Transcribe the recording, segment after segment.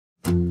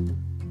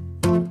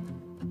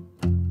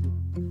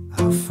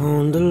I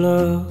found a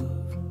love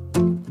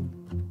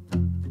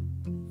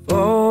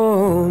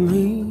for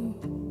me.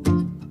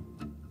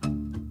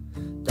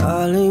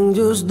 Darling,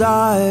 just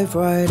dive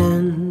right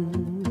in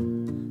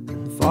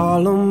and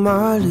follow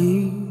my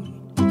lead.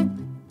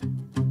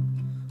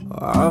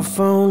 I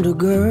found a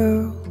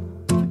girl,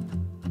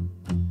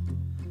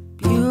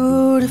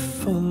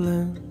 beautiful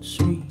and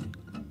sweet.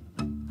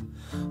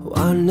 Oh,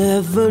 I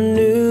never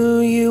knew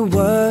you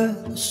were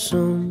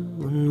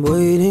someone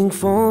waiting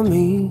for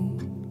me.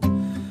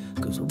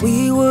 'Cause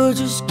we were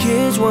just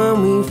kids when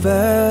we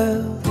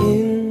fell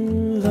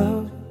in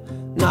love,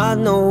 not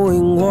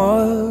knowing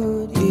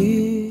what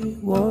it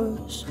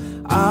was.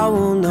 I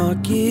will not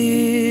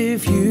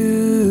give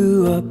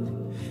you up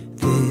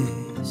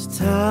this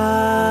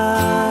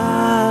time,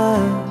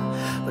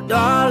 but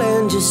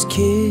darling, just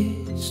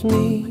kiss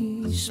me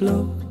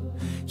slow.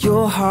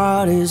 Your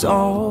heart is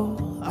all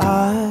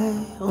I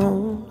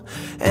own,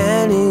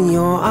 and in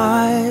your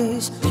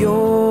eyes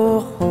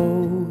you're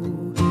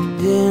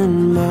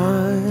holding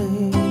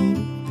mine.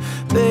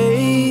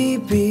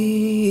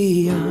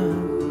 Baby,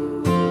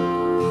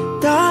 I'm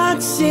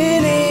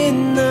dancing in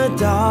the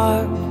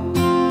dark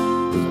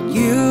with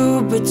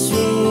you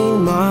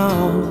between my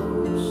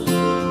arms,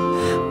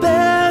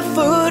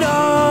 barefoot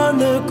on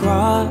the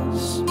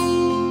grass,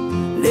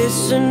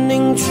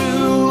 listening to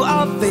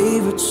our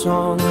favorite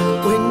song.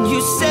 When you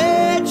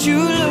said you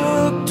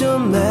looked a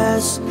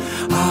mess,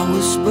 I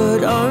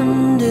whispered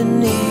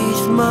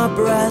underneath my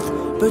breath,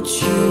 but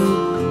you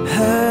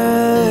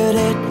heard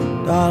it.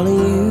 Darling,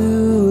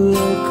 you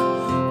look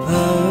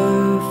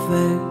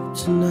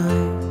perfect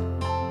tonight.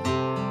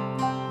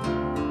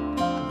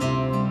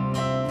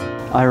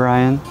 I,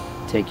 Ryan,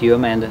 take you,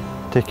 Amanda,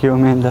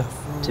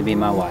 to be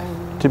my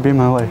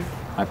wife.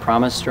 I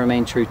promise to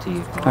remain true to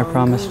you I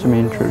promise to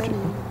remain true to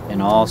you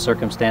in all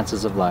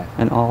circumstances of life,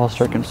 in all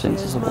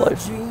circumstances of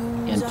life,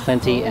 in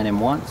plenty and in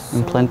want,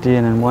 in plenty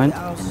and in want,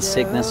 in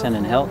sickness and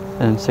in health,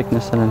 and in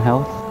sickness and in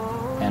health,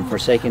 and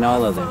forsaking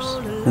all others.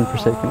 and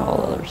forsaking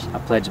all others. I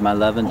pledge my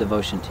love and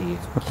devotion to you,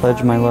 I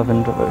pledge my love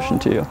and devotion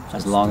to you,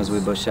 as long as we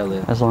both shall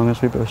live. as long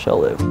as we both shall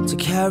live. To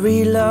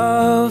carry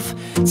love,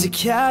 to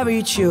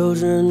carry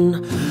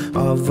children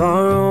of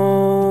our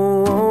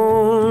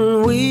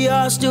own. We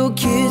are still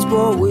kids,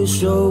 but we're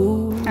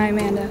so. I,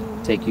 Amanda,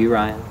 Take you,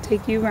 Ryan,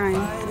 take you,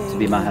 Ryan, to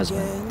be my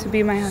husband. to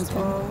be my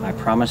husband. I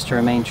promise to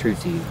remain true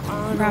to you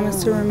I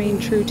promise to remain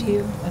true to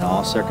you in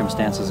all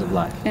circumstances of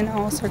life, in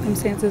all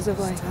circumstances of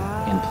life,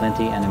 in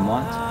plenty and in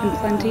want, in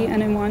plenty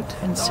and in want,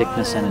 in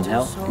sickness and in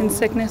health, in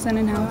sickness and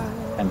in health,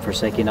 and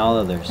forsaking all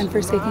others. and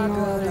forsaking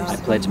all I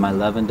others. pledge my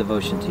love and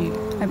devotion to you.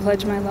 I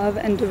pledge my love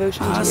and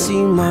devotion I to see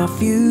you. my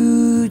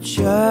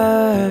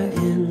future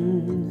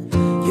in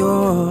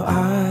your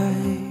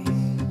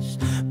eyes,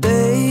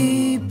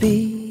 baby.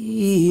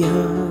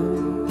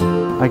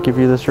 I give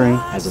you this ring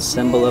As a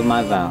symbol of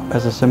my vow,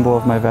 as a symbol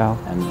of my vow,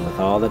 and with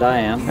all that I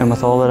am, and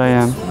with all that I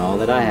am, and all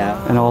that I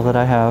have, and all that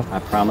I have, I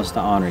promise to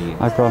honor you.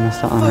 I promise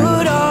to honor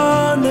Foot you.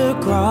 on the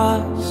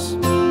grass,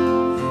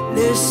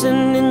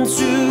 listening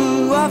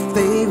to our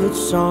favorite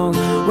song.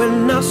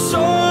 When I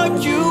saw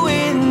you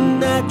in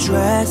that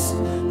dress,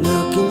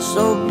 looking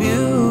so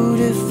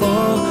beautiful,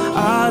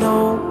 I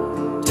don't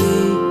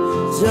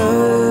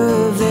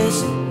deserve this.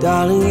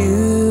 Darling,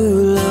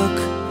 you look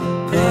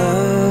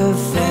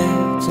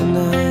perfect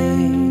tonight.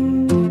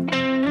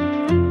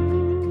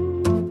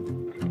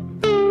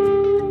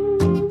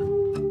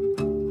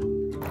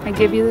 I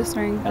give you this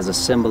ring As a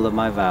symbol of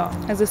my vow,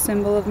 as a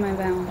symbol of my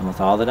vow, and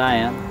with all that I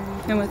am,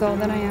 and with all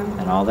that I am,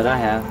 and all that I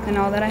have, and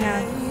all that I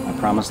have, I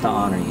promise to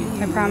honor you.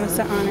 I promise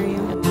to honor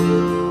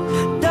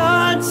you.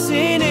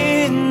 Dancing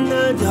in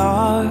the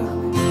dark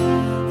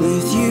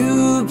with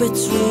you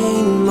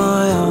between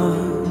my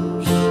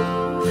arms,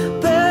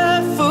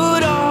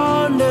 barefoot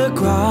on the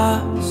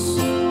grass,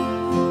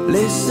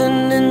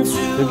 listening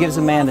to. Who gives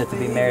Amanda to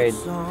be married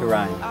to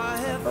Ryan?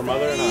 Her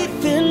mother and I.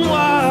 In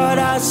what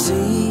I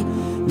see,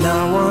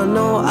 now I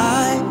know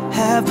I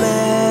have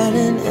met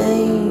an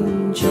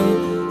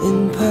angel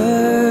in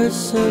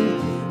person,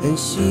 and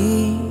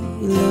she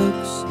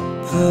looks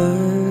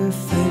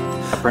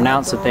perfect. I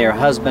pronounce that they are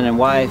husband and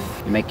wife.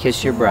 You may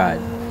kiss your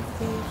bride.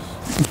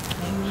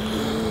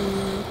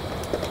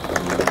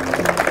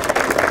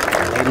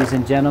 Ladies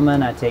and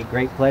gentlemen, I take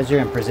great pleasure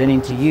in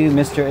presenting to you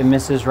Mr. and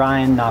Mrs.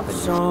 Ryan Noppage.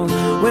 Song.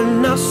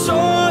 When I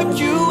saw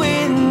you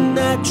in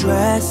that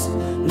dress,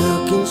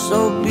 looking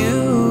so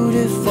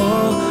beautiful,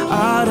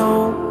 I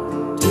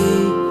don't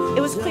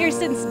It was clear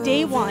since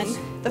day one,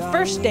 the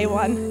first day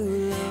one,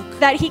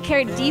 that he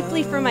cared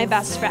deeply for my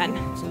best friend.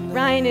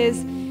 Ryan is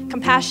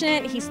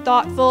compassionate, he's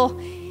thoughtful,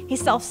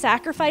 he's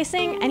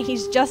self-sacrificing, and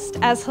he's just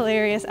as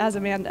hilarious as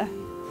Amanda.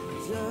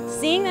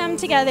 Seeing them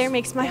together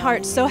makes my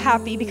heart so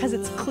happy because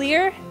it's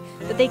clear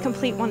that they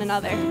complete one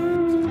another.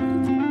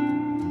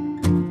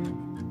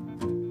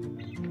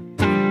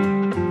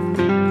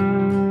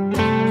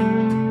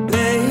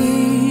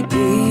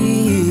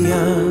 Baby,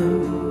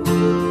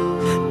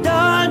 I'm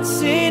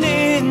dancing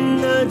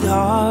in the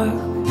dark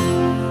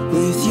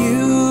with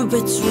you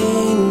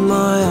between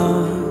my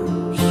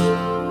arms,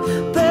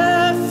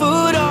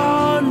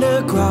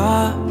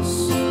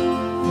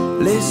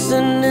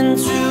 listening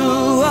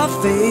to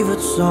our favorite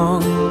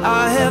song.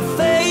 I have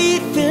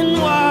faith in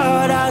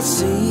what I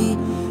see.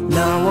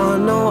 Now I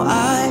know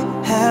I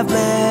have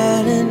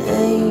met an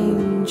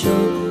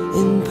angel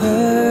in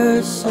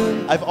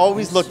person. I've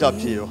always looked up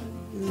to you.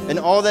 In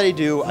all that I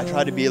do, I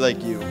try to be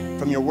like you.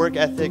 From your work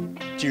ethic,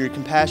 to your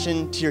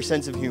compassion, to your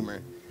sense of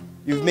humor.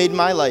 You've made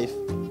my life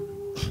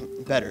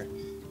better.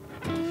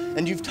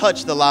 And you've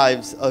touched the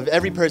lives of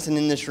every person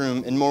in this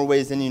room in more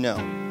ways than you know.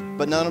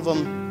 But none of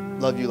them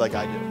love you like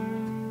I do.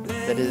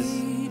 That is,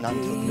 not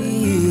until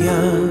today.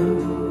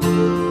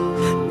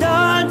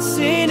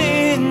 Dancing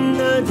in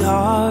the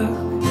dark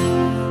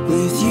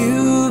with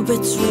you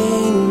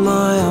between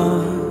my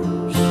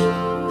arms,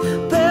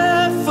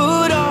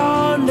 barefoot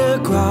on the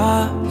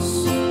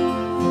grass,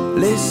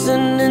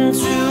 listening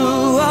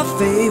to our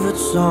favorite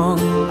song.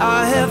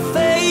 I have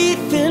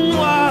faith in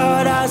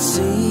what I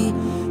see.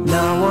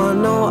 Now I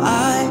know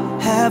I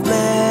have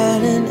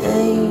met an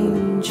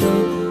angel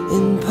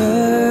in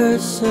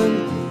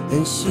person,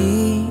 and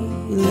she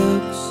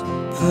looks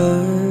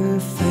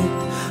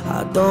perfect.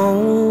 I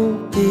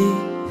don't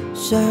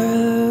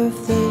deserve